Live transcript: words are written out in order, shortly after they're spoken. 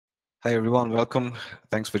Hi everyone, welcome.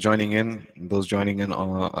 Thanks for joining in. Those joining in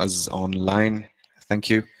us online, thank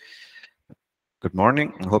you. Good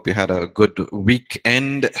morning. I hope you had a good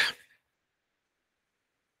weekend.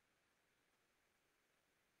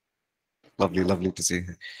 Lovely, lovely to see.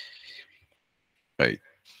 Right.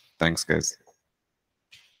 Thanks, guys.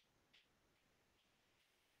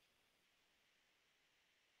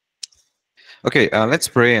 Okay, let's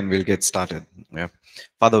pray and we'll get started. Yeah.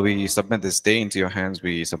 Father, we submit this day into your hands.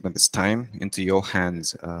 We submit this time into your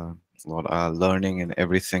hands, Lord, our learning and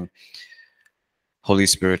everything. Holy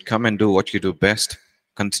Spirit, come and do what you do best.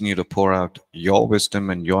 Continue to pour out your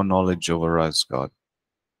wisdom and your knowledge over us, God.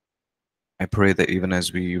 I pray that even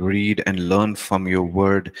as we read and learn from your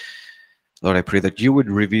word, Lord, I pray that you would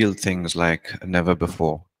reveal things like never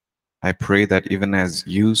before. I pray that even as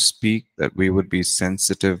you speak, that we would be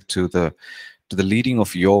sensitive to the leading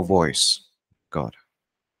of your voice, God.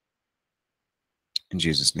 In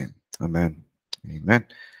Jesus' name. Amen. Amen.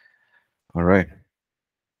 All right.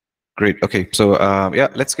 Great. Okay. So yeah,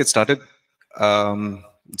 let's get started. So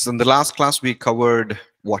in the last class we covered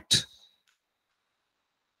what?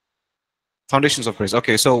 Foundations of praise.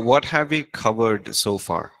 Okay, so what have we covered so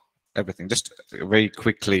far? Everything. Just very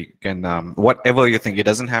quickly, and whatever you think. It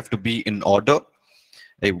doesn't have to be in order.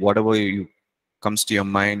 Hey, whatever you comes to your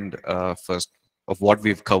mind first of what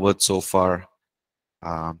we've covered so far,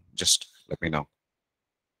 just let me know.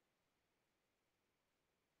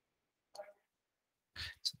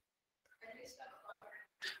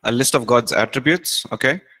 A list of God's attributes.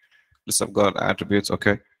 Okay, list of God attributes.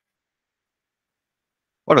 Okay.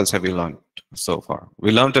 What else have we learned so far? We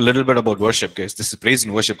learned a little bit about worship, guys. This is praise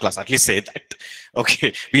and worship class. At least say that.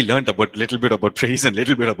 Okay, we learned about little bit about praise and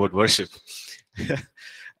little bit about worship.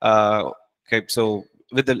 Okay, so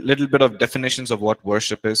with a little bit of definitions of what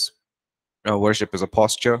worship is. Worship is a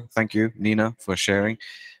posture. Thank you, Nina, for sharing.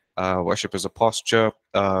 Worship is a posture.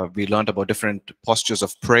 We learned about different postures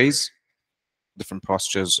of praise, different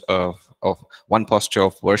postures of one posture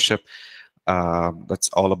of worship. That's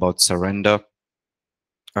all about surrender.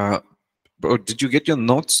 Bro, did you get your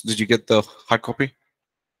notes? Did you get the hard copy?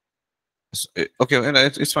 Okay, and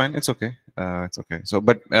it's fine. It's okay. It's okay. So,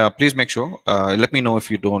 but please make sure. Let me know if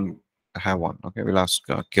you don't have one. Okay, we'll ask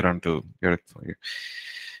Kiran to get it for you.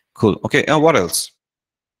 Cool. Okay. What else?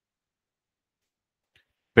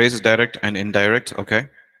 Praise is direct and indirect. Okay.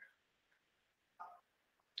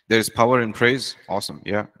 There is power in praise. Awesome.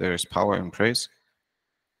 Yeah, there is power in praise.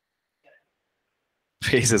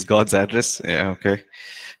 Praise is God's address. Yeah. Okay.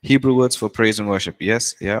 Hebrew words for praise and worship.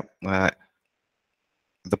 Yes. Yeah.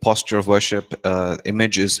 The posture of worship.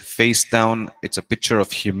 Image is face down. It's a picture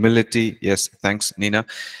of humility. Yes. Thanks, Nina,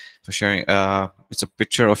 for sharing. It's a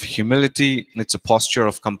picture of humility. It's a posture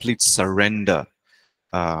of complete surrender.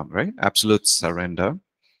 Right? Absolute surrender.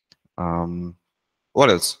 What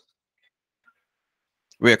else?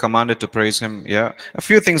 We are commanded to praise him. Yeah. A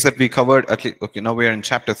few things that we covered. At least, okay, now we are in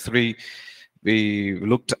chapter 3. We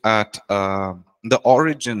looked at the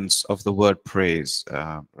origins of the word praise,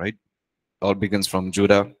 right? All begins from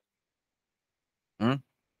Judah. Hmm?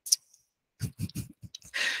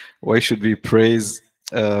 Why should we praise?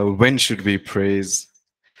 When should we praise?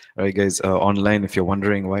 All right, guys, online, if you're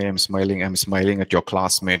wondering why I'm smiling at your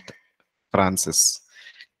classmate, Francis.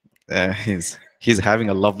 He's having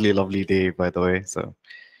a lovely, lovely day, by the way. So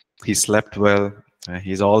he slept well.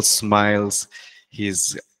 He's all smiles.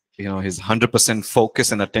 He's, his 100%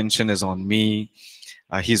 focus and attention is on me.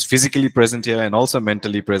 He's physically present here and also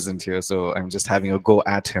mentally present here. So I'm just having a go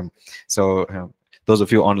at him. So those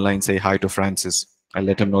of you online, say hi to Francis. I'll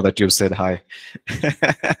let him know that you've said hi.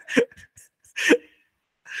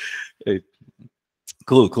 Hey,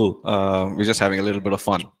 cool, cool. We're just having a little bit of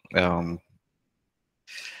fun.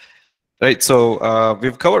 Right, so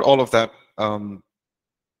we've covered all of that.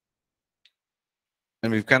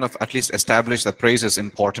 And we've kind of at least established that praise is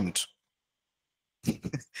important.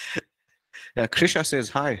 Yeah, Krisha says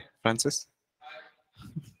hi, Francis.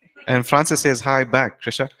 And Francis says hi back,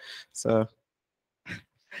 Krisha. So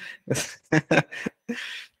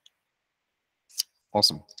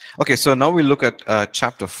awesome. Okay, so now we look at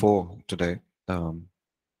chapter 4 today.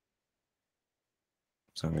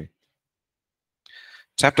 Sorry.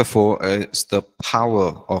 Chapter 4 is the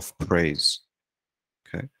power of praise.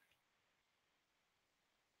 Okay.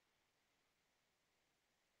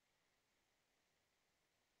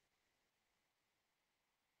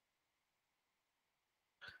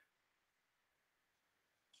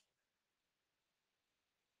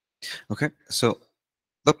 Okay, so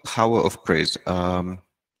the power of praise.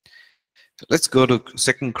 Let's go to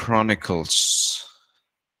Second Chronicles,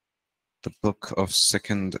 the book of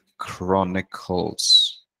Second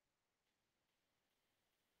Chronicles.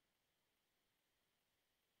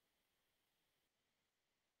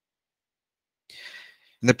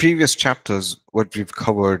 In the previous chapters, what we've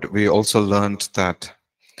covered, we also learned that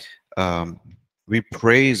um, we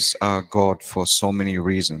praise our God for so many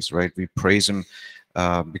reasons, right? We praise Him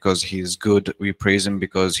because He is good. We praise Him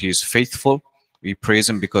because He is faithful. We praise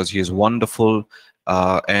Him because He is wonderful,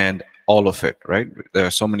 and all of it, right? There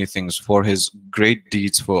are so many things for His great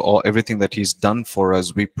deeds, for all everything that He's done for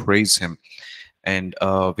us. We praise Him, and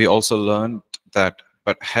we also learned that,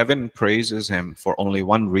 but heaven praises Him for only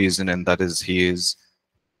one reason, and that is He is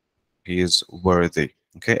worthy.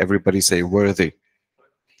 Okay, everybody say worthy.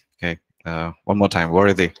 Okay, one more time,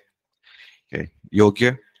 worthy. Okay,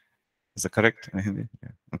 yogya, is that correct? Yeah.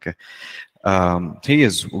 Okay, he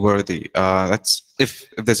is worthy. That's if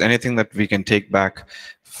there's anything that we can take back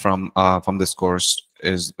from this course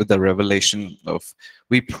is the revelation of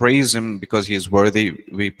we praise him because he is worthy.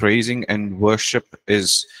 We praising and worship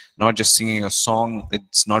is not just singing a song.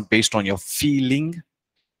 It's not based on your feeling,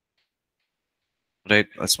 right?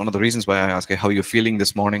 That's one of the reasons why I ask, hey, how are you feeling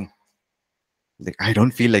this morning? Like, I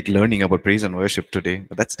don't feel like learning about praise and worship today,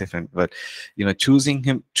 but that's different. But choosing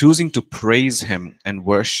to praise him and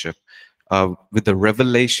worship with the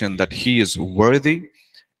revelation that he is worthy,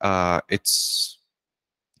 it's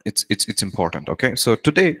important. Okay, so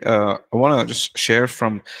today I want to just share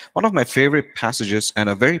from one of my favorite passages and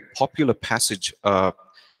a very popular passage.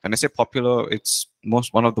 And I say popular, it's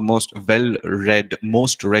one of the most well-read,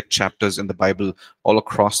 most read chapters in the Bible all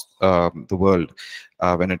across the world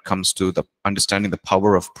when it comes to the understanding the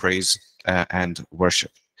power of praise and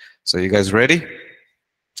worship. So you guys ready?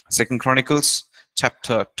 Second Chronicles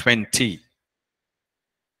chapter 20.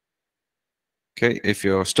 Okay, if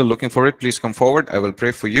you're still looking for it, please come forward. I will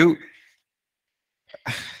pray for you.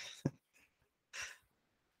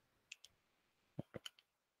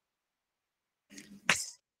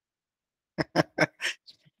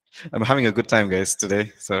 I'm having a good time, guys,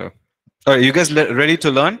 today. So, are you guys ready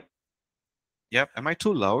to learn? Yep. Am I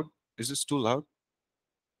too loud? Is this too loud?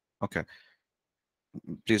 Okay.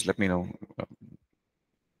 Please let me know.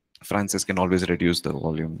 Francis can always reduce the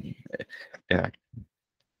volume. Yeah.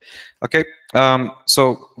 Okay.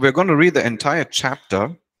 So we're going to read the entire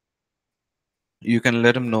chapter. You can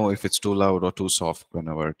let him know if it's too loud or too soft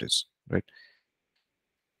whenever it is. Right.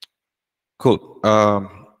 Cool.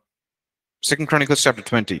 Second Chronicles chapter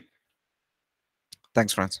 20.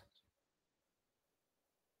 Thanks, Francis.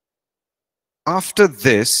 After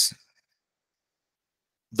this,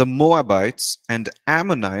 the Moabites and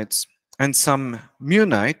Ammonites and some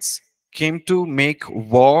Meunites came to make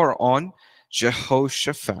war on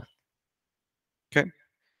Jehoshaphat. Okay,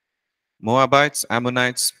 Moabites,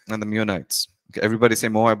 Ammonites, and the Meunites. Okay, everybody say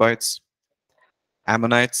Moabites,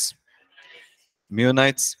 Ammonites,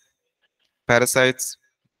 Meunites, Parasites.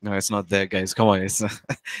 No, it's not there, guys. Come on,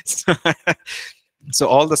 so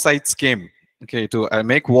all the sites came. Okay, to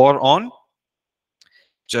make war on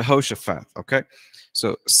Jehoshaphat. Okay,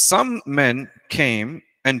 so some men came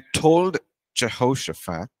and told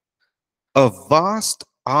Jehoshaphat, a vast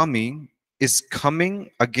army is coming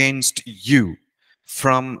against you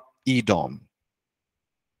from Edom.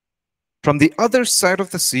 From the other side of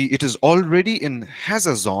the sea, it is already in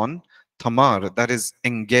Hazazon Tamar, that is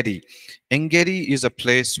Engedi. Engedi is a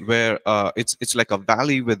place where it's like a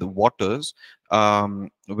valley with waters,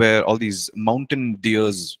 where all these mountain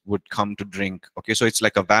deers would come to drink. Okay, so it's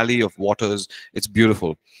like a valley of waters. It's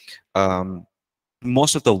beautiful.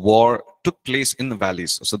 Most of the war took place in the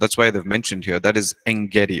valleys, so that's why they've mentioned here. That is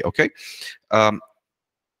Engedi. Okay,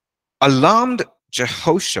 alarmed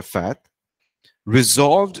Jehoshaphat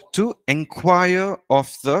resolved to inquire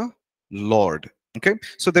of the Lord. Okay,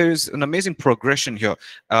 so there is an amazing progression here.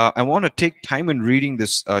 I want to take time in reading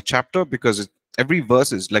this chapter because every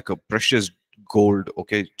verse is like a precious gold,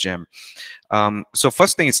 okay, gem. So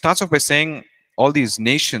first thing, it starts off by saying all these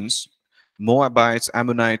nations, Moabites,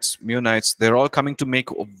 Ammonites, Meunites, they're all coming to make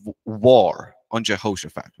war on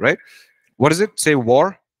Jehoshaphat, right? What does it say,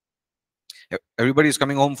 war? Everybody's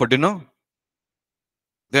coming home for dinner.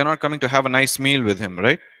 They're not coming to have a nice meal with him,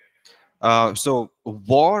 right? So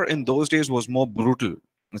war in those days was more brutal.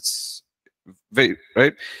 It's very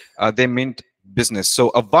right. They meant business. So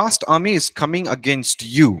a vast army is coming against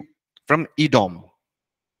you from Edom.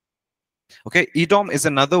 Okay, Edom is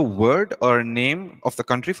another word or name of the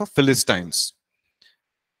country for Philistines.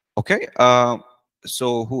 Okay,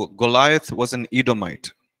 so who Goliath was an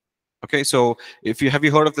Edomite. Okay, so if you have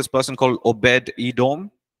you heard of this person called Obed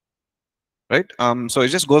Edom? Right. So it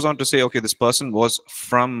just goes on to say, okay, this person was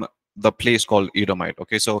from the place called Edomite.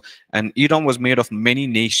 Okay, so and Edom was made of many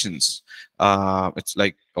nations. It's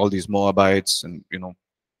like all these Moabites and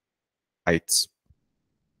ites.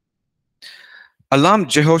 alarmed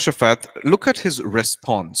Jehoshaphat. Look at his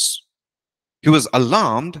response. He was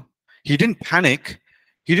alarmed. He didn't panic.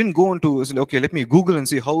 He didn't go into, okay, let me Google and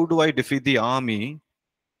see how do I defeat the army.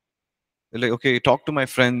 Like, okay, talk to my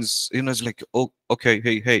friends. It's like, oh, okay,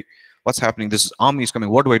 hey, what's happening? This army is coming.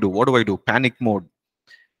 What do I do? What do I do? Panic mode.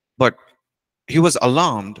 But he was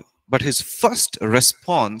alarmed. But his first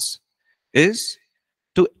response is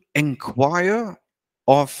to inquire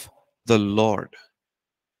of the Lord.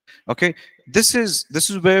 Okay, this is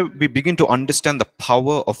where we begin to understand the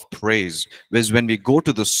power of praise, is when we go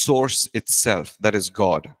to the source itself, that is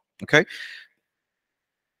God. Okay,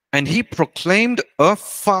 and he proclaimed a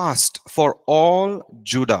fast for all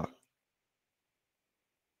Judah.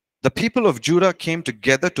 The people of Judah came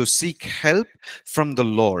together to seek help from the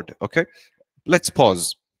Lord. Okay, let's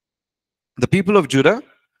pause. The people of Judah,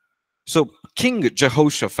 so King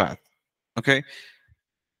Jehoshaphat, okay,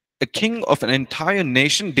 a king of an entire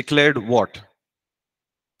nation, declared what?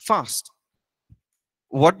 Fast.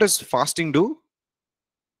 What does fasting do?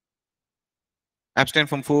 Abstain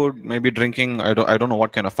from food, maybe drinking. I don't know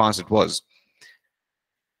what kind of fast it was.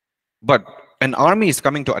 But an army is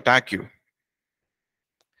coming to attack you.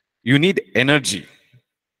 You need energy.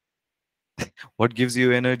 What gives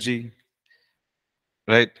you energy?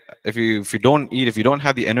 Right? If you don't eat, if you don't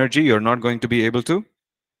have the energy, you're not going to be able to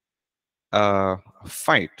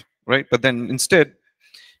fight. Right? But then instead,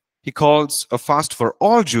 he calls a fast for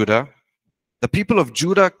all Judah. The people of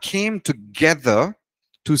Judah came together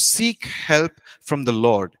to seek help from the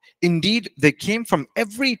Lord. Indeed, they came from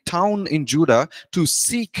every town in Judah to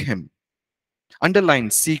seek him.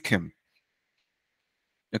 Underline, seek him.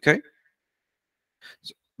 Okay?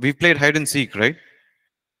 So we've played hide and seek, right?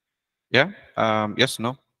 Yeah? Yes,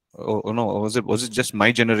 no? Oh, no, was it just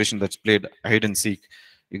my generation that's played hide and seek?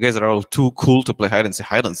 You guys are all too cool to play hide and seek.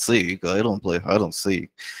 Hide and seek? I don't play hide and seek.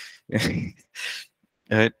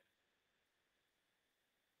 Right?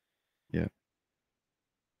 Yeah.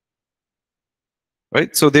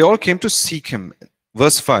 Right? So they all came to seek him.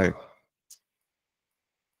 Verse 5.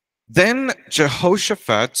 Then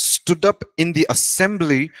Jehoshaphat stood up in the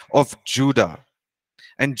assembly of Judah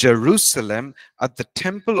and Jerusalem at the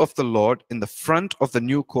temple of the Lord in the front of the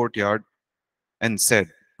new courtyard and said,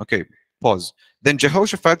 okay, pause. Then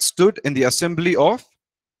Jehoshaphat stood in the assembly of,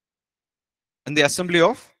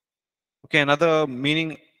 okay, another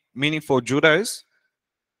meaning for Judah is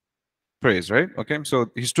praise, right? Okay, so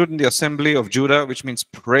he stood in the assembly of Judah, which means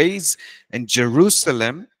praise, and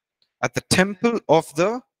Jerusalem at the temple of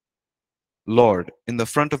the Lord in the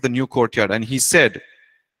front of the new courtyard. And he said,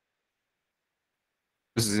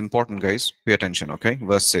 this is important, guys, pay attention, okay?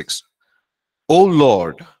 Verse 6. O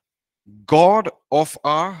Lord, God of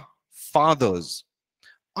our fathers,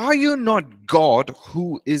 are you not God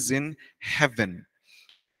who is in heaven?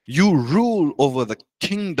 You rule over the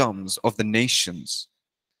kingdoms of the nations.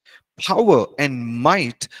 Power and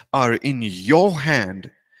might are in your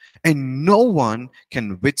hand, and no one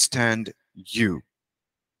can withstand you.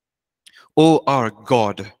 O our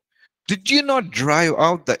God, did you not drive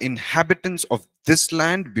out the inhabitants of this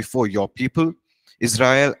land before your people,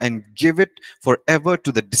 Israel, and give it forever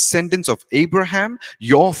to the descendants of Abraham,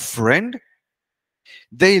 your friend?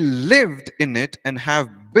 They lived in it and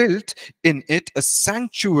have built in it a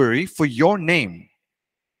sanctuary for your name,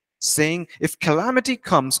 saying, if calamity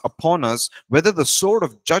comes upon us, whether the sword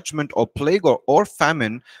of judgment or plague or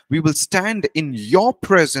famine, we will stand in your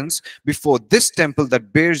presence before this temple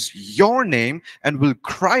that bears your name and will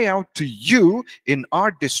cry out to you in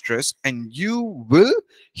our distress, and you will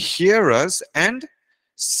hear us and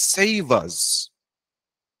save us.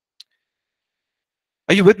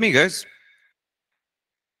 Are you with me, guys?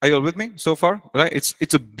 Are you all with me so far? Right?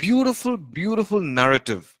 It's a beautiful, beautiful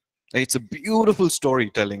narrative. It's a beautiful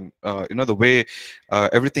storytelling. The way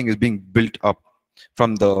everything is being built up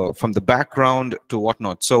from the background to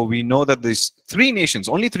whatnot. So we know that these three nations,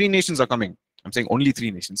 only three nations are coming. I'm saying only three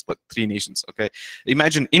nations, but three nations. Okay,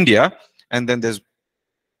 imagine India, and then there's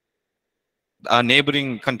our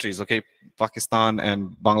neighboring countries. Okay, Pakistan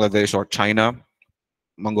and Bangladesh or China,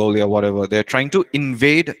 Mongolia, whatever. They're trying to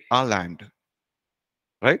invade our land.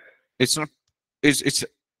 Right? It's not. It's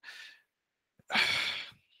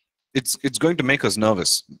it's going to make us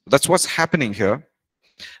nervous. That's what's happening here.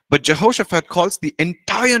 But Jehoshaphat calls the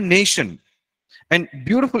entire nation. And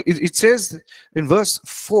beautiful, it says in verse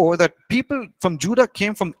 4 that people from Judah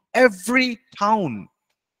came from every town.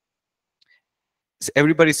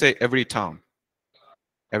 Everybody say every town.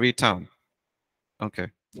 Every town. Okay.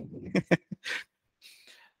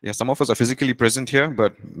 Yeah, some of us are physically present here,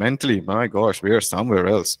 but mentally, my gosh, we are somewhere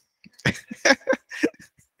else.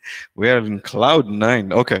 We are in cloud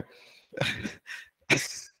 9. Okay.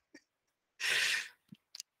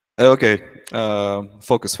 Okay.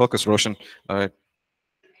 Focus, Roshan. All right.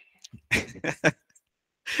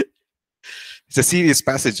 It's a serious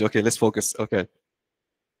passage. Okay, let's focus. Okay.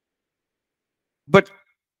 But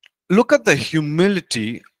look at the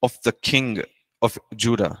humility of the king of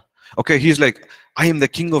Judah. Okay, he's like, I am the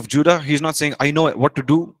king of Judah. He's not saying, I know what to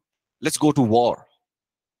do. Let's go to war.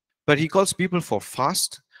 But he calls people for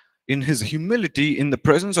fast. In his humility, in the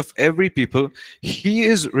presence of every people, he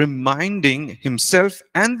is reminding himself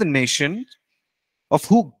and the nation of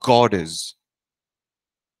who God is.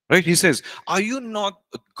 Right? He says, are you not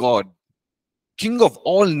a God, king of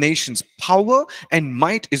all nations? Power and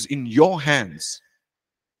might is in your hands.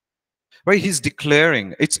 Right? He's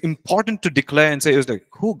declaring. It's important to declare and say, it's like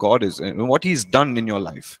who God is and what he's done in your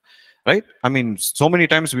life. Right? I mean, so many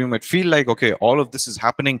times we might feel like, okay, all of this is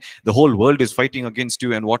happening, the whole world is fighting against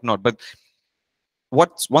you and whatnot. But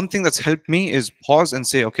what's one thing that's helped me is pause and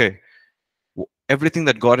say, okay, everything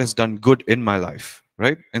that God has done good in my life,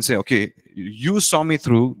 right? And say, okay, you saw me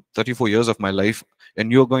through 34 years of my life,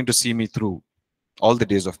 and you're going to see me through all the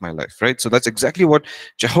days of my life, right? So that's exactly what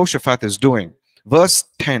Jehoshaphat is doing. Verse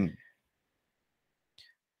 10,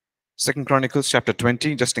 2 Chronicles chapter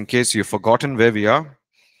 20, just in case you've forgotten where we are.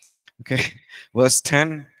 Okay, verse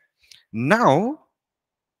 10. Now,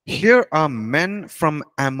 here are men from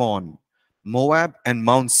Ammon, Moab, and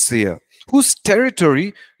Mount Seir, whose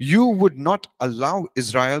territory you would not allow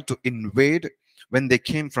Israel to invade when they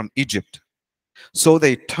came from Egypt. So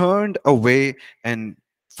they turned away and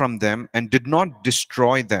from them and did not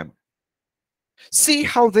destroy them. See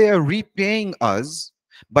how they are repaying us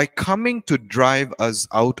by coming to drive us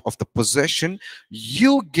out of the possession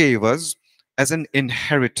you gave us as an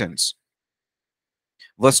inheritance.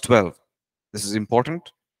 Verse 12. This is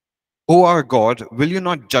important. O our God, will you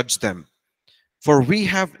not judge them? For we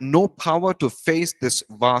have no power to face this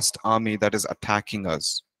vast army that is attacking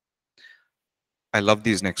us. I love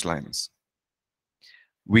these next lines.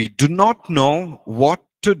 We do not know what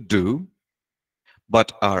to do,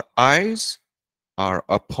 but our eyes are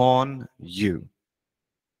upon you.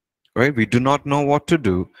 Right? We do not know what to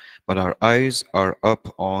do, but our eyes are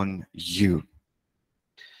up on you.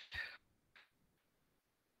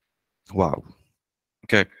 Wow.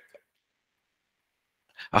 Okay.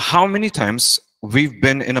 How many times we've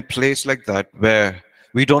been in a place like that where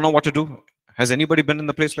we don't know what to do? Has anybody been in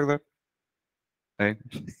a place like that? Right?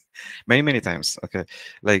 Many times. Okay.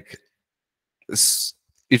 Like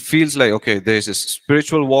it feels like, okay, there's a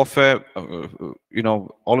spiritual warfare.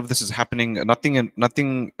 All of this is happening.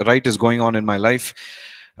 Nothing right is going on in my life.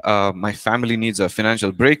 My family needs a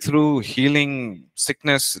financial breakthrough, healing,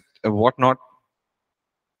 sickness, whatnot.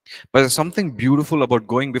 But there's something beautiful about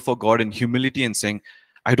going before God in humility and saying,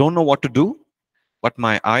 I don't know what to do, but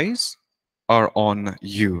my eyes are on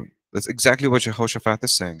you. That's exactly what Jehoshaphat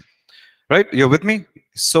is saying. Right? You're with me?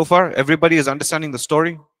 So far, everybody is understanding the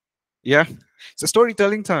story? Yeah? It's a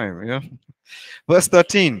storytelling time. Yeah. Verse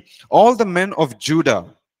 13. All the men of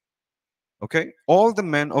Judah, okay, all the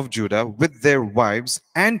men of Judah with their wives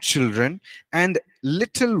and children and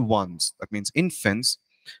little ones, that means infants,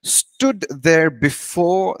 stood there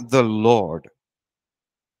before the Lord.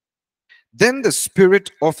 Then the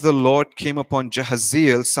Spirit of the Lord came upon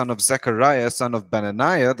Jahaziel, son of Zechariah, son of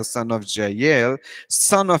Benaniah, the son of Jael,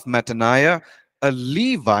 son of Mattaniah, a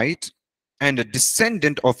Levite and a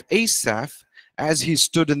descendant of Asaph, as he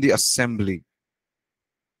stood in the assembly.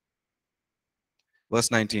 Verse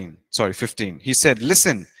 15. He said,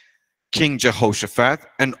 listen, King Jehoshaphat,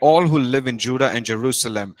 and all who live in Judah and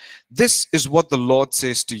Jerusalem, this is what the Lord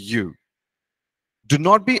says to you. Do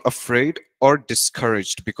not be afraid or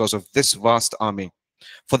discouraged because of this vast army,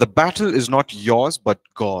 for the battle is not yours, but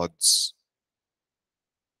God's.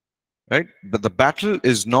 Right? But the battle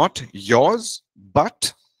is not yours,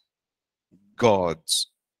 but God's.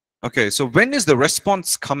 Okay, so when is the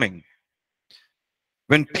response coming?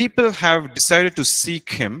 When people have decided to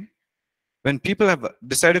seek Him, when people have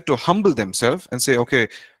decided to humble themselves and say, okay,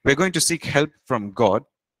 we're going to seek help from God.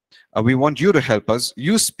 We want you to help us.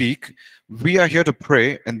 You speak. We are here to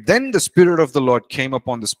pray. And then the Spirit of the Lord came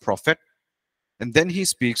upon this prophet. And then he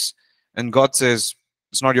speaks. And God says,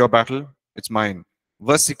 it's not your battle. It's mine.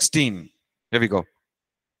 Verse 16. Here we go.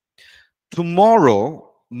 Tomorrow,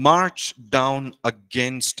 march down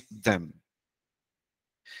against them.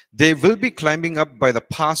 They will be climbing up by the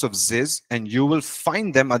pass of Ziz, and you will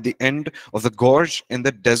find them at the end of the gorge in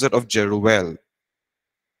the desert of Jeruel.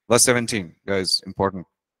 Verse 17, guys, important.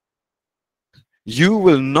 You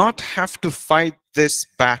will not have to fight this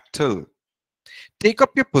battle. Take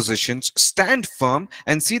up your positions, stand firm,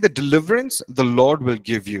 and see the deliverance the Lord will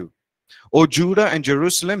give you. O Judah and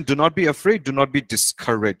Jerusalem, do not be afraid, do not be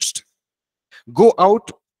discouraged. Go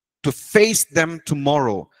out to face them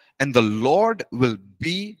tomorrow, and the Lord will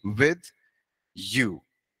be with you.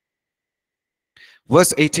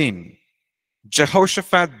 Verse 18.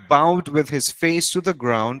 Jehoshaphat bowed with his face to the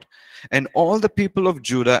ground, and all the people of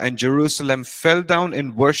Judah and Jerusalem fell down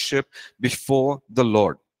in worship before the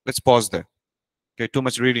Lord. Let's pause there. Okay, too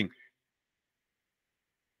much reading.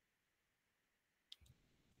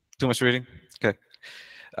 Too much reading. Okay.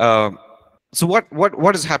 Um, so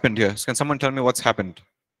what has happened here? Can someone tell me what's happened?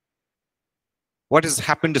 What has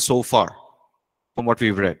happened so far from what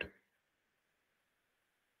we've read?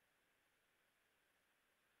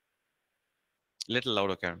 Little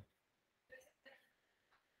louder, Karen.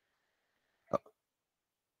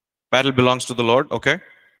 Battle belongs to the Lord. Okay.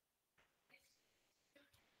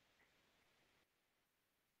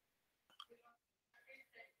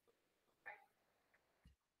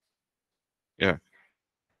 Yeah.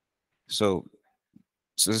 So,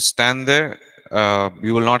 so stand there.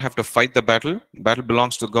 You will not have to fight the battle. Battle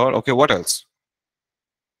belongs to God. Okay. What else?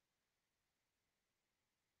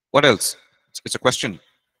 What else? It's a question.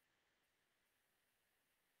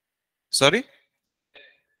 Sorry?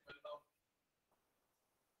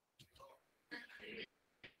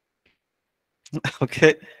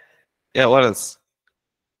 Okay. Yeah, what else?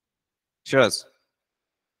 Sure.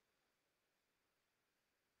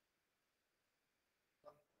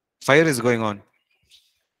 Fire is going on.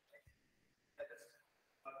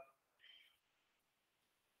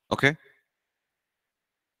 Okay.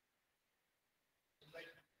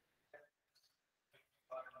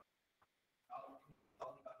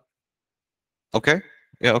 Okay.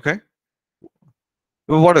 Yeah, okay.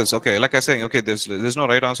 Well, what else? Okay, like I saying, okay, there's no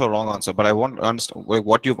right answer or wrong answer, but I want to understand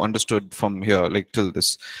what you've understood from here, like till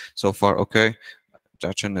this so far. Okay.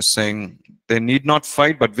 Jachin is saying they need not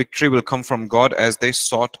fight, but victory will come from God as they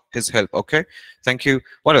sought his help. Okay. Thank you.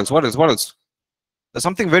 What else? What else? What else? There's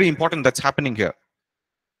something very important that's happening here.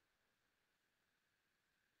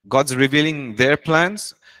 God's revealing their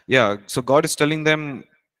plans. Yeah. So God is telling them,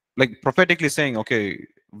 like prophetically saying, okay,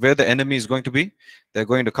 where the enemy is going to be, they're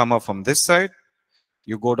going to come up from this side.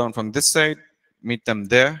 You go down from this side, meet them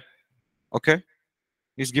there. Okay.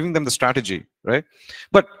 He's giving them the strategy, right?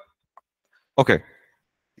 But okay,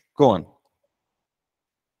 go on.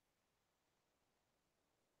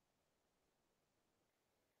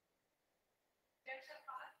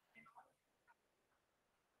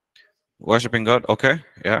 Worshipping God. Okay.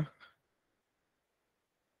 Yeah.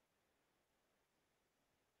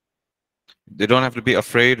 They don't have to be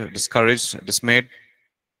afraid, discouraged, dismayed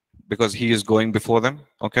because he is going before them.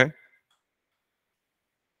 Okay.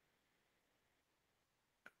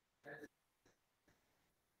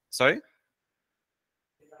 Sorry.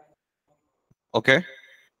 Okay.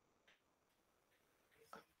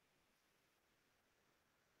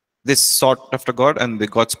 This sought after God and the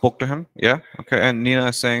God spoke to him. Yeah. Okay. And Nina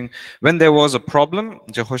is saying, when there was a problem,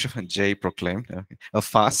 Jehoshaphat J proclaimed a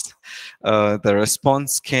fast. The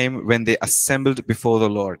response came when they assembled before the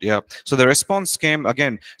Lord. Yeah. So the response came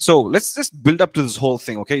again. So let's just build up to this whole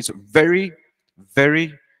thing. Okay. It's very,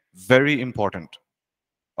 very, very important.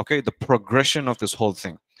 Okay. The progression of this whole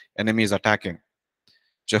thing. Enemy is attacking.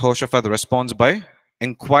 Jehoshaphat responds by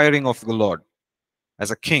inquiring of the Lord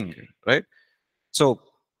as a king, right? So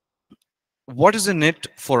what is in it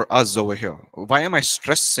for us over here? Why am I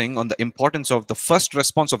stressing on the importance of the first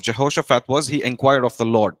response of Jehoshaphat was he inquired of the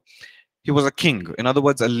Lord. He was a king, in other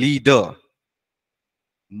words, a leader.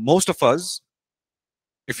 Most of us,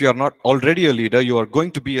 if you are not already a leader, you are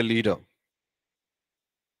going to be a leader.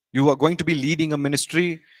 You are going to be leading a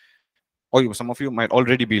ministry, or some of you might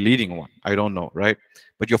already be leading one. I don't know, right?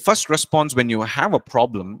 But your first response when you have a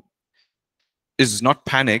problem is not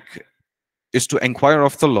panic, is to inquire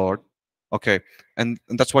of the Lord. Okay, and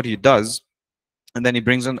that's what he does. And then he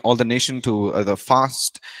brings in all the nation to the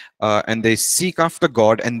fast, and they seek after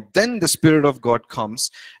God, and then the Spirit of God comes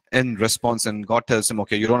in response, and God tells him,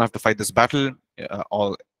 okay, you don't have to fight this battle,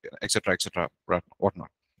 all etc., etc., whatnot.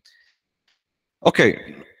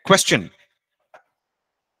 Okay, question: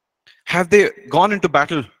 have they gone into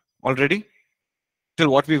battle already till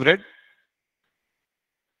what we've read?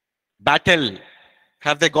 Battle.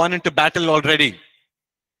 Have they gone into battle already?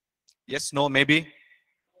 Yes, no, maybe.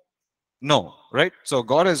 No, right? So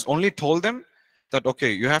God has only told them that,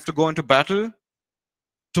 okay, you have to go into battle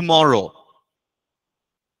tomorrow.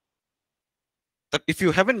 That if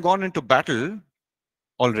you haven't gone into battle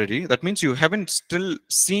already, that means you haven't still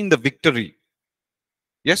seen the victory.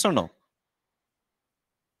 Yes or no?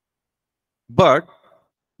 But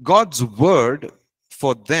God's word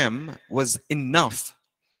for them was enough.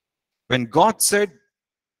 When God said,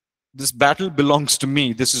 this battle belongs to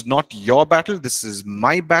me, this is not your battle, this is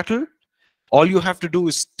my battle, all you have to do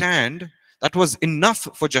is stand. That was enough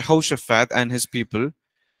for Jehoshaphat and his people.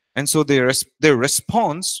 And so their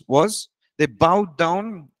response was they bowed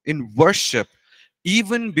down in worship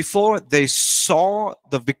even before they saw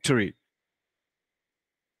the victory.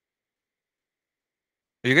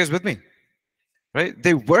 Are you guys with me? Right?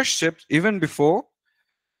 They worshipped even before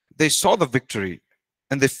they saw the victory.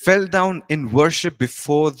 And they fell down in worship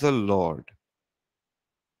before the Lord.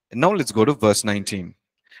 And now let's go to verse 19.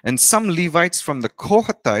 And some Levites from the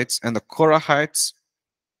Kohathites and the Korahites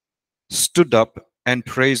stood up and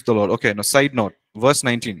praised the Lord. Okay, now side note, verse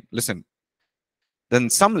 19. Listen. Then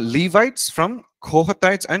some Levites from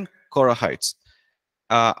Kohathites and Korahites.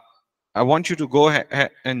 I want you to go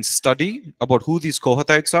ahead and study about who these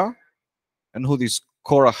Kohathites are and who these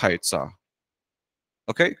Korahites are.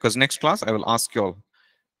 Okay, because next class I will ask you all.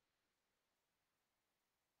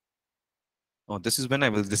 Oh, this is when I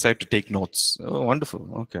will decide to take notes. Oh, wonderful.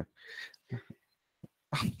 Okay.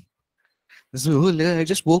 This is, oh, I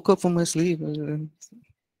just woke up from my sleep.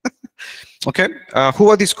 Okay. Who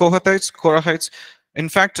are these Kohathites, Korahites? In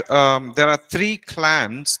fact, there are 3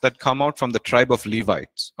 clans that come out from the tribe of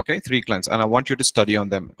Levites. Okay, 3 clans, and I want you to study on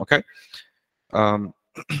them. Okay.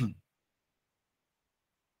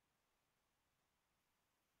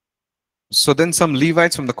 So then some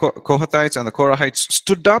Levites from the Kohathites and the Korahites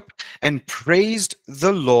stood up and praised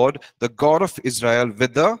the Lord, the God of Israel,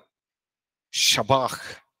 with the Shabach,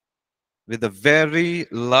 with a very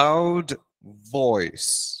loud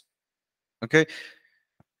voice. Okay.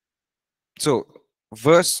 So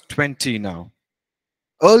verse 20 now.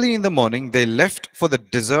 Early in the morning, they left for the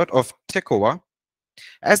desert of Tekoa.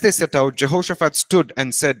 As they set out, Jehoshaphat stood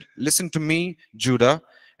and said, listen to me, Judah,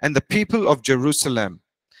 and the people of Jerusalem.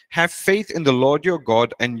 Have faith in the Lord your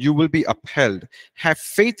God, and you will be upheld. Have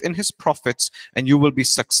faith in his prophets, and you will be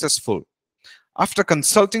successful. After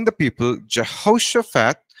consulting the people,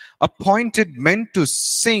 Jehoshaphat appointed men to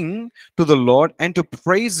sing to the Lord and to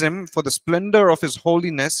praise him for the splendor of his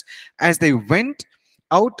holiness as they went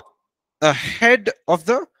out ahead of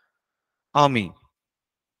the army.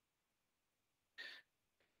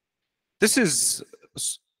 This is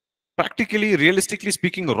practically, realistically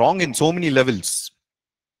speaking, wrong in so many levels.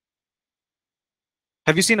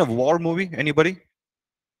 Have you seen a war movie? Anybody?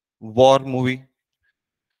 War movie?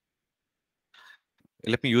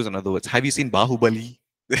 Let me use another words. Have you seen Bahubali?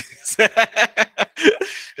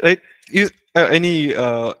 Right?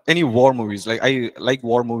 Any war movies? Like, I like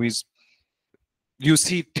war movies. You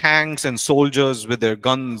see tanks and soldiers with their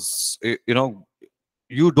guns. You know,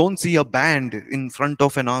 you don't see a band in front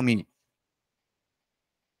of an army.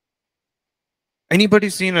 Anybody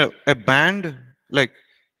seen a band? Like,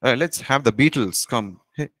 let's have the Beatles come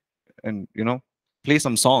and, you know, play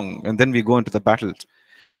some song, and then we go into the battle.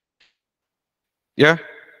 Yeah,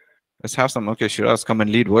 let's have some. Okay, Shiraz, come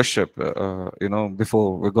and lead worship. You know,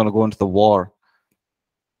 before we're going to go into the war.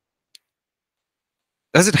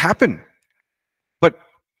 Does it happen? But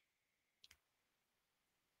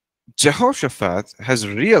Jehoshaphat has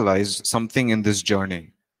realized something in this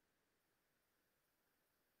journey.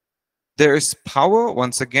 There is power,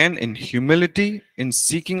 once again, in humility, in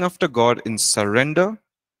seeking after God, in surrender,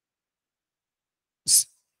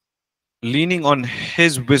 leaning on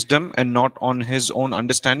his wisdom and not on his own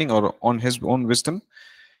understanding or on his own wisdom.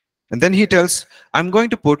 And then he tells, I'm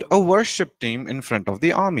going to put a worship team in front of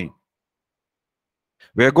the army.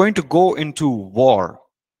 We're going to go into war.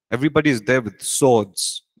 Everybody is there with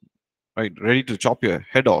swords, right, ready to chop your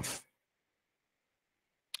head off.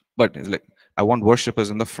 But it's like, I want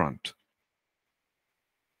worshippers in the front.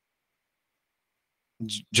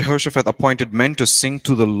 Jehoshaphat appointed men to sing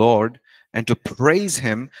to the Lord and to praise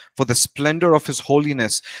him for the splendor of his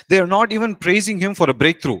holiness. They are not even praising him for a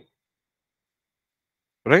breakthrough.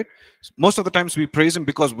 Right? Most of the times we praise him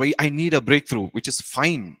because I need a breakthrough, which is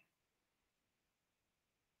fine.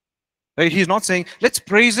 Right? He's not saying, let's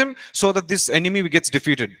praise him so that this enemy gets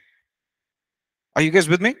defeated. Are you guys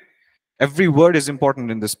with me? Every word is important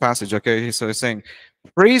in this passage. Okay, so he's saying,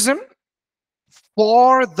 praise him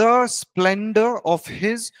for the splendor of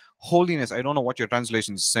his holiness. I don't know what your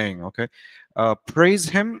translation is saying. Okay, praise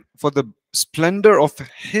him for the splendor of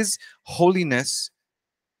his holiness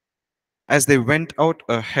as they went out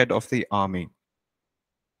ahead of the army.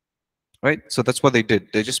 Right? So that's what they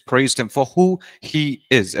did. They just praised him for who he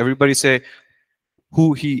is. Everybody say,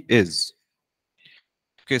 who he is.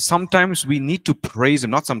 Okay, sometimes we need to praise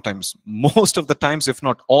him. Not sometimes. Most of the times, if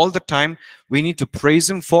not all the time, we need to praise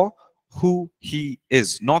him for who he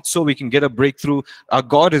is. Not so we can get a breakthrough. Our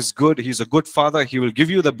God is good. He's a good father. He will give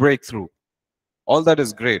you the breakthrough. All that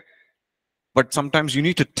is great. But sometimes you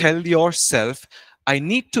need to tell yourself, I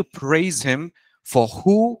need to praise him for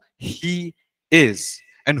who he is.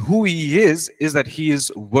 And who he is that he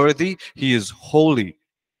is worthy, he is holy,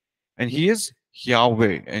 and he is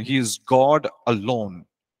Yahweh, and he is God alone.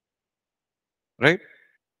 Right?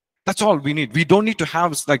 That's all we need. We don't need to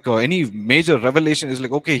have like any major revelation. It's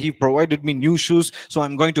like, okay, he provided me new shoes, so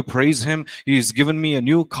I'm going to praise him. He's given me a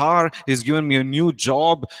new car. He's given me a new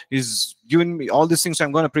job. He's given me all these things, so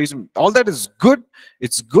I'm going to praise him. All that is good.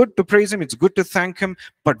 It's good to praise him. It's good to thank him.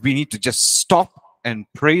 But we need to just stop and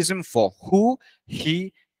praise him for who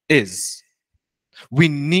he is. We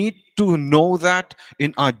need to know that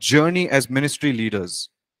in our journey as ministry leaders.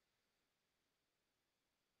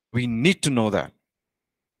 We need to know that.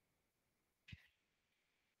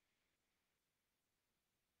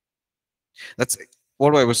 That's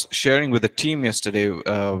what I was sharing with the team yesterday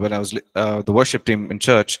when I was the worship team in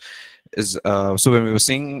church. Is so when we were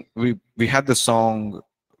singing, we had the song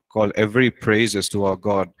called "Every Praise is to Our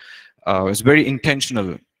God." It's very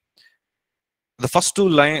intentional. The first two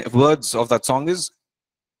words of that song is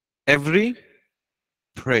 "Every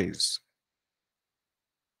Praise."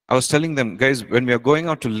 I was telling them, guys, when we are going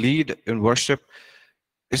out to lead in worship,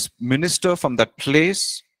 is minister from that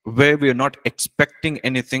place where we are not expecting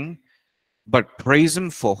anything, but praise him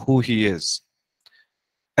for who he is.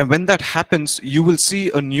 And when that happens, you will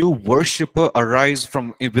see a new worshiper arise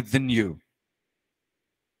from within you.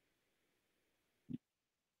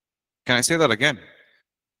 Can I say that again?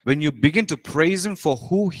 When you begin to praise him for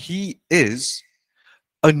who he is,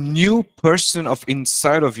 a new person of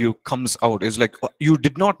inside of you comes out. It's like, you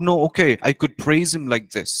did not know, okay, I could praise him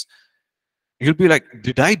like this. You'll be like,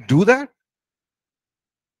 did I do that?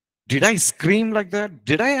 Did I scream like that?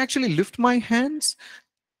 Did I actually lift my hands?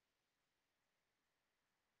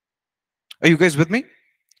 Are you guys with me?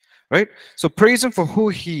 Right? So praise him for who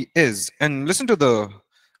he is. And listen to the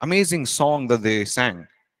amazing song that they sang.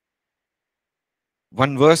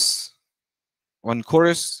 One verse, one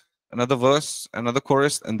chorus, another verse, another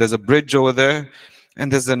chorus, and there's a bridge over there, and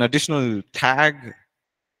there's an additional tag.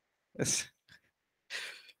 It's,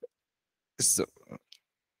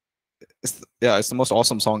 yeah, it's the most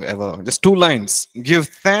awesome song ever. Just two lines. Give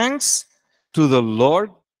thanks to the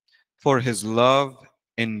Lord, for his love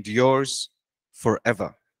endures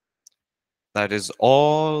forever. That is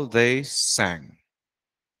all they sang.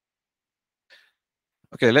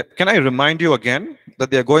 Okay, can I remind you again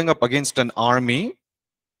that they are going up against an army,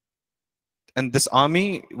 and this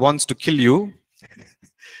army wants to kill you,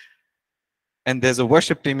 and there's a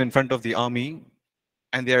worship team in front of the army,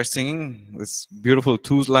 and they are singing this beautiful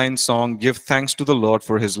two-line song, give thanks to the Lord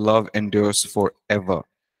for his love endures forever.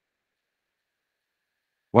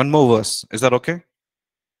 One more verse, is that okay?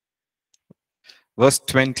 Verse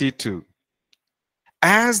 22.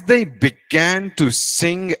 As they began to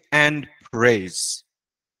sing and praise.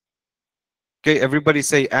 Okay, everybody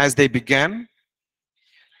say, as they began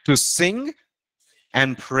to sing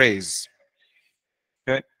and praise.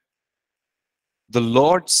 Okay. The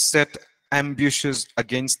Lord set ambushes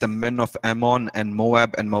against the men of Ammon and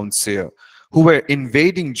Moab and Mount Seir, who were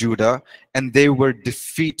invading Judah, and they were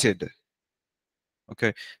defeated.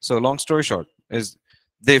 Okay, so long story short is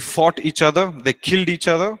they fought each other, they killed each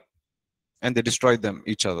other, and they destroyed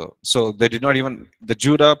each other. So they did not even,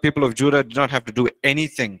 people of Judah did not have to do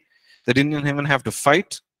anything. They didn't even have to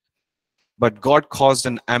fight, but God caused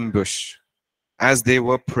an ambush as they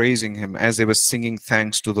were praising him, as they were singing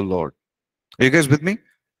thanks to the Lord. Are you guys with me?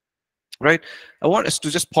 Right? I want us to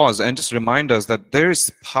just pause and just remind us that there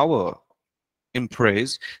is power in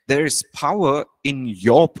praise. There is power in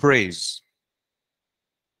your praise.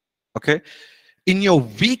 Okay? In your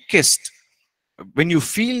weakest, when you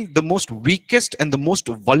feel the most weakest and the most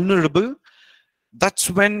vulnerable, that's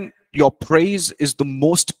when your praise is the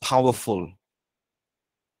most powerful.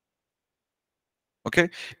 Okay?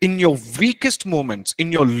 In your weakest moments,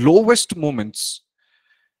 in your lowest moments,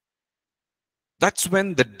 that's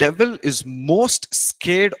when the devil is most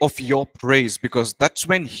scared of your praise, because that's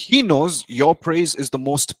when he knows your praise is the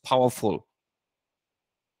most powerful.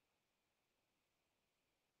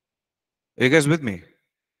 Are you guys with me?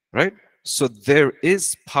 Right? So there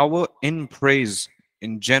is power in praise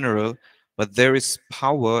in general, but there is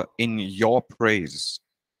power in your praise.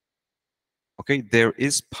 Okay? There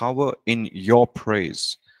is power in your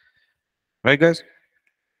praise. Right, guys?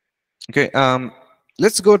 Okay,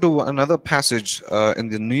 let's go to another passage in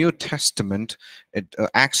the New Testament,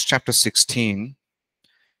 Acts chapter 16.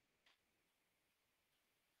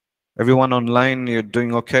 Everyone online, you're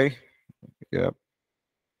doing okay? Yeah.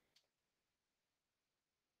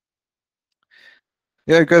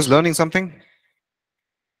 Yeah, you guys learning something?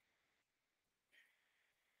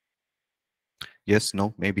 Yes,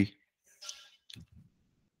 no, maybe.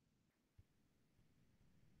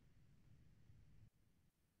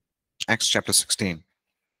 Acts chapter 16.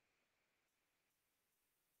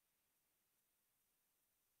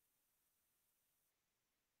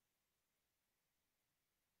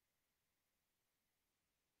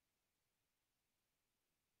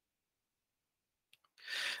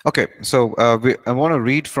 Okay, so I want to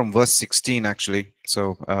read from verse 16 actually.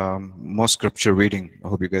 So more scripture reading. I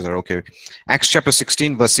hope you guys are okay. Acts chapter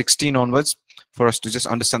 16, verse 16 onwards, for us to just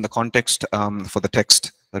understand the context for the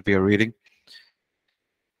text that we are reading.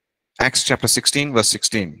 Acts chapter 16, verse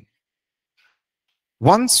 16.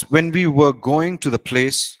 Once, when we were going to the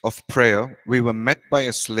place of prayer, we were met by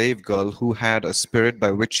a slave girl who had a spirit by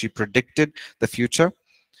which she predicted the future.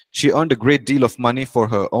 She earned a great deal of money for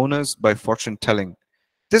her owners by fortune telling.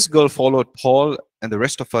 This girl followed Paul and the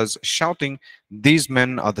rest of us, shouting, "These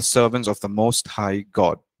men are the servants of the Most High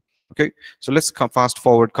God." Okay, so let's come fast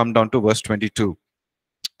forward, come down to verse 22.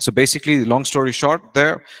 So basically, long story short,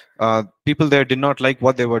 there, people there did not like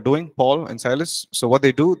what they were doing, Paul and Silas. So what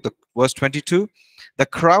they do, the verse 22, the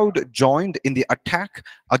crowd joined in the attack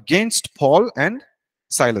against Paul and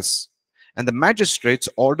Silas, and the magistrates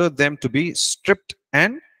ordered them to be stripped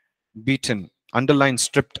and beaten. Underline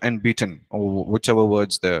stripped and beaten, or whichever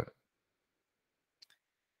words there.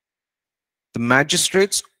 The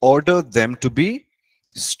magistrates ordered them to be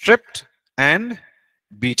stripped and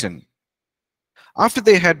beaten. After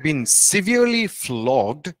they had been severely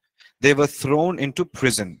flogged, they were thrown into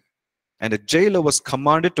prison, and a jailer was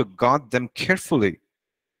commanded to guard them carefully.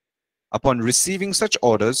 Upon receiving such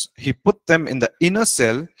orders, he put them in the inner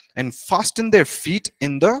cell and fastened their feet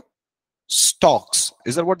in the stocks.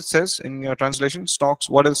 Is that what it says in your translation? Stocks.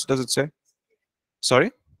 What else does it say? Sorry?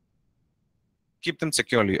 Keep them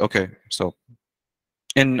securely. Okay. So,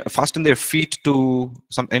 and fasten their feet to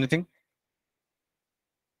some anything?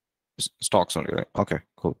 Stocks only, right? Okay,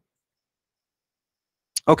 cool.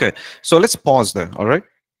 Okay, so let's pause there. All right.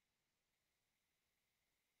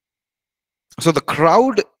 So the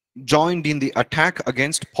crowd joined in the attack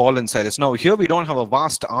against Paul and Silas. Now here we don't have a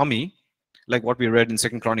vast army like what we read in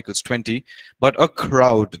Second Chronicles 20, but a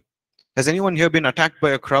crowd. Has anyone here been attacked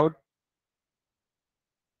by a crowd?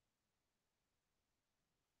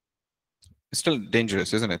 It's still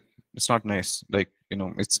dangerous, isn't it? It's not nice. Like,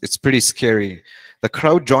 it's pretty scary. The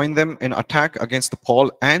crowd joined them in attack against the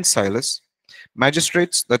Paul and Silas.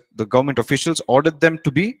 Magistrates, that the government officials, ordered them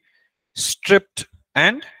to be stripped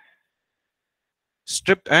and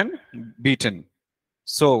beaten.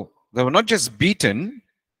 So they were not just beaten,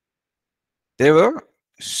 they were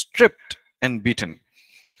stripped and beaten.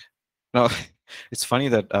 Now, it's funny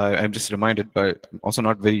that I'm just reminded, but I'm also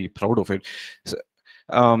not very proud of it. So,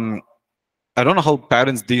 I don't know how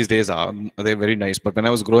parents these days are. They're very nice, but when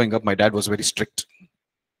I was growing up, my dad was very strict.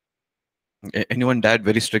 Anyone dad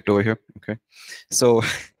very strict over here? Okay. So,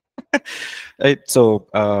 right, so,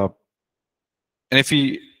 and if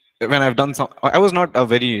he, when I've done some, I was not a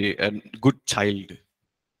very good child.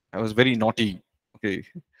 I was very naughty. Okay.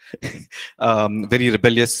 Very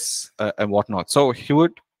rebellious and whatnot. So he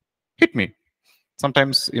would hit me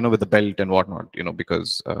sometimes, with the belt and whatnot,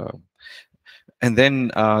 because and then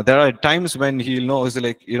there are times when he'll know, is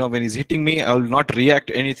like, when he's hitting me, I will not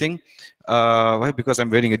react anything. Why? Because I'm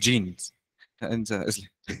wearing a jeans. And it's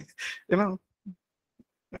like, you know,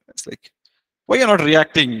 it's like, why you're not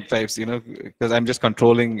reacting types, because I'm just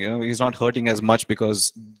controlling, he's not hurting as much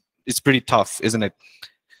because it's pretty tough, isn't it?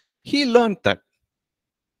 He learned that.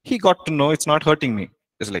 He got to know it's not hurting me.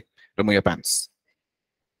 It's like, remove your pants.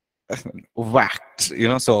 Whacked,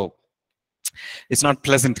 so it's not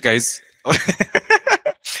pleasant, guys.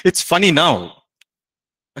 It's funny now.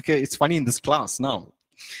 Okay, it's funny in this class now,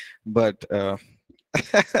 but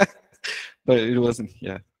but it wasn't.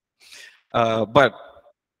 Yeah, but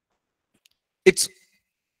it's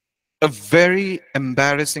a very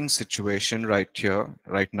embarrassing situation right here,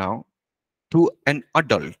 right now, to an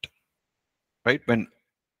adult. Right, when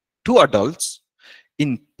two adults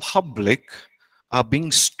in public are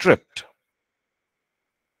being stripped.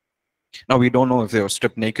 Now we don't know if they were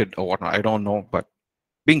stripped naked or whatnot. I don't know, but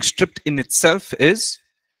being stripped in itself is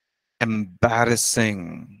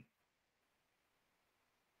embarrassing.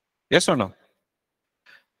 Yes or no?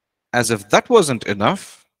 As if that wasn't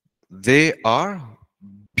enough, they are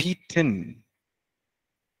beaten.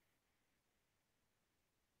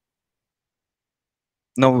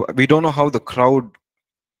 Now, we don't know how the crowd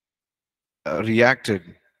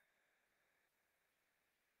reacted.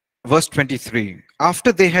 Verse 23.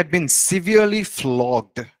 After they had been severely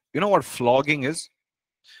flogged. You know what flogging is?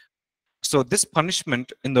 So this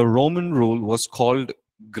punishment in the Roman rule was called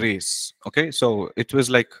grace. Okay, so it was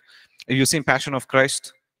like, you seen Passion of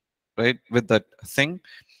Christ, right? With that thing,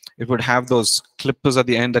 it would have those clippers at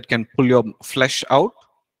the end that can pull your flesh out.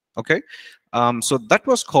 Okay, so that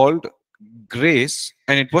was called grace,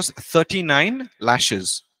 and it was 39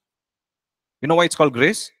 lashes. You know why it's called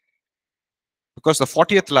grace? Because the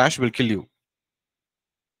 40th lash will kill you.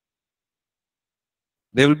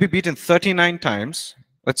 They will be beaten 39 times.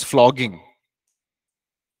 That's flogging.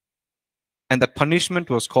 And the punishment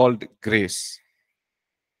was called grace.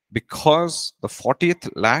 Because the 40th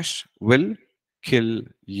lash will kill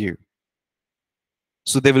you.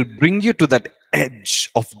 So they will bring you to that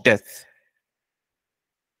edge of death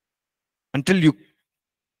until you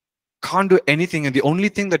can't do anything. And the only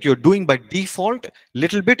thing that you're doing by default,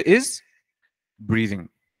 little bit, is breathing.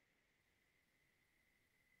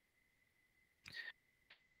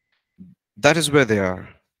 That is where they are.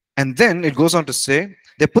 And then it goes on to say,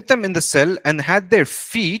 they put them in the cell and had their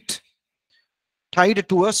feet tied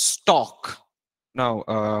to a stalk. Now,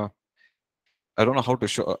 I don't know how to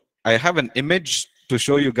show. I have an image to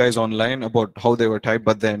show you guys online about how they were tied,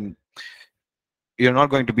 but then you're not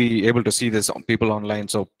going to be able to see this on people online,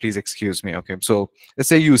 so please excuse me. Okay, so let's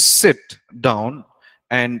say you sit down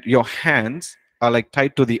and your hands are like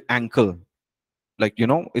tied to the ankle, like, you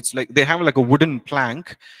know, it's like they have like a wooden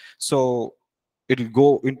plank, so it'll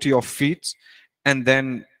go into your feet. And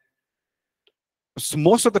then, so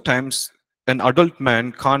most of the times an adult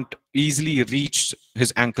man can't easily reach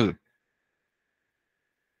his ankle.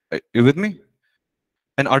 You with me?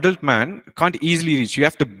 An adult man can't easily reach. You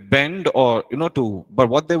have to bend, or, you know, to, but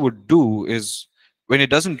what they would do is, when it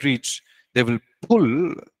doesn't reach, they will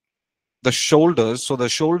pull the shoulders, so the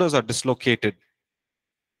shoulders are dislocated.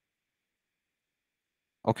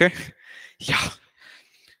 Okay. Yeah.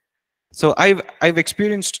 So I've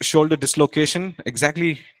experienced shoulder dislocation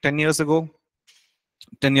exactly 10 years ago.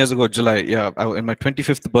 10 years ago, July, yeah, in my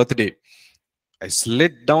 25th birthday, I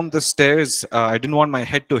slid down the stairs. I didn't want my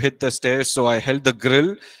head to hit the stairs, so I held the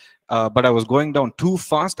grill, but I was going down too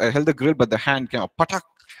fast. I held the grill, but the hand came up, patak.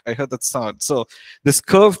 I heard that sound. So this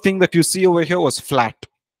curved thing that you see over here was flat.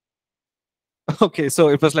 Okay, so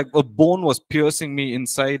it was like a bone was piercing me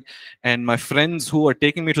inside, and my friends who were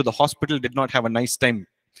taking me to the hospital did not have a nice time.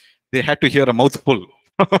 They had to hear a mouthful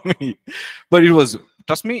from me. But it was,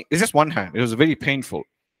 trust me, it's just one hand. It was very painful.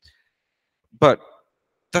 But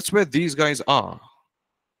that's where these guys are.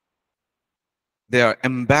 They are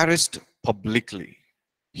embarrassed publicly,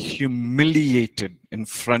 humiliated in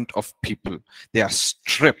front of people. They are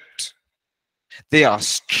stripped. They are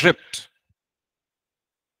stripped.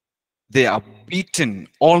 They are beaten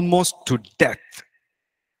almost to death.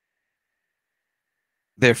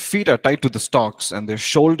 Their feet are tied to the stocks and their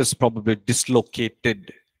shoulders probably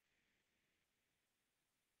dislocated.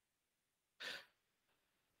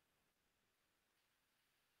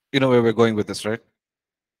 You know where we're going with this, right?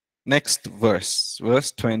 Next verse,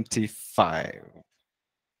 verse 25.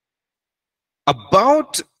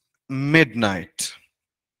 About midnight,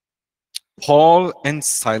 Paul and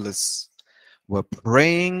Silas were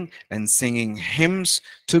praying and singing hymns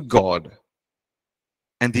to God,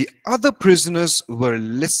 and the other prisoners were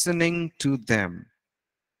listening to them.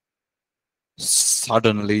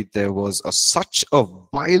 Suddenly there was such a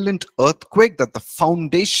violent earthquake that the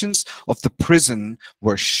foundations of the prison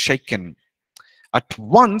were shaken. At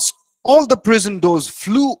once, all the prison doors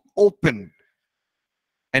flew open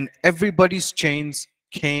and everybody's chains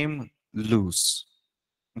came loose.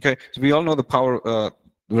 Okay, so we all know the power, the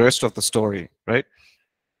rest of the story, right?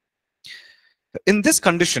 In this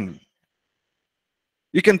condition,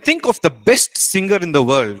 you can think of the best singer in the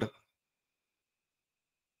world,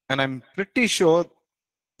 and I'm pretty sure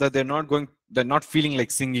that they're not feeling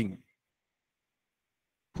like singing.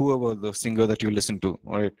 Whoever the singer that you listen to,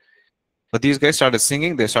 all right? But these guys started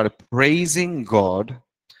singing, they started praising God,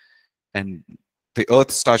 and the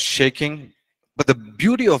earth starts shaking. But the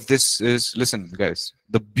beauty of this is, listen, guys,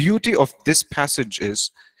 the beauty of this passage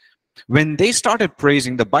is, when they started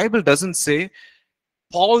praising, the Bible doesn't say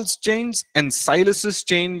Paul's chains and Silas's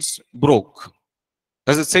chains broke.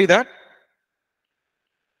 Does it say that?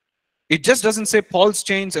 It just doesn't say Paul's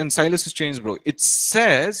chains and Silas's chains broke. It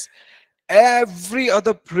says every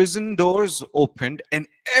other prison doors opened and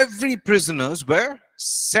every prisoners were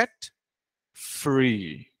set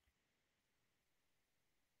free.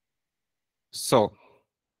 So,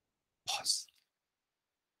 pause.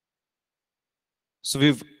 So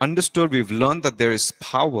we've understood, we've learned that there is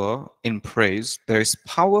power in praise. There is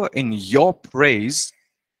power in your praise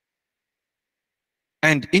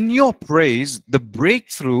And in your praise, the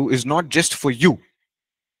breakthrough is not just for you,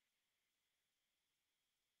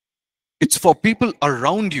 it's for people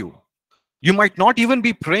around you. You might not even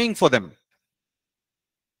be praying for them.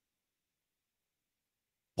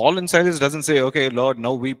 Paul and Silas doesn't say, okay, Lord,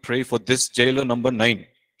 now we pray for this jailer number 9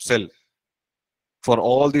 cell. For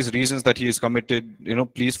all these reasons that he is committed,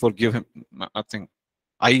 please forgive him. Nothing.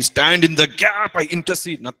 I stand in the gap, I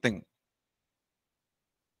intercede. Nothing.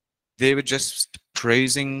 They were just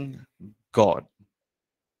praising God.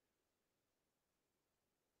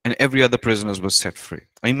 And every other prisoner was set free.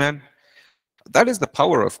 Amen. That is the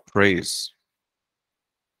power of praise,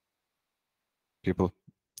 people.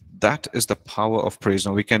 That is the power of praise.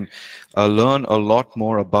 Now we can learn a lot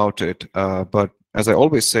more about it. But as I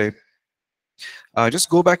always say, just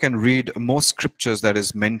go back and read more scriptures that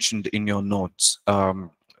is mentioned in your notes.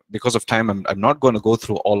 Because of time, I'm not going to go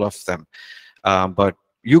through all of them. But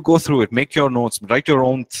you go through it, make your notes, write your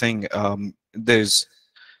own thing. There's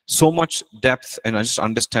so much depth and just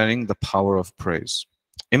understanding the power of praise.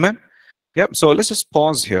 Amen? Yep, so let's just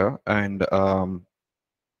pause here and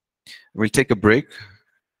we'll take a break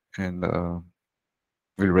and we'll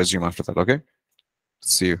resume after that, okay?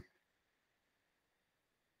 See you.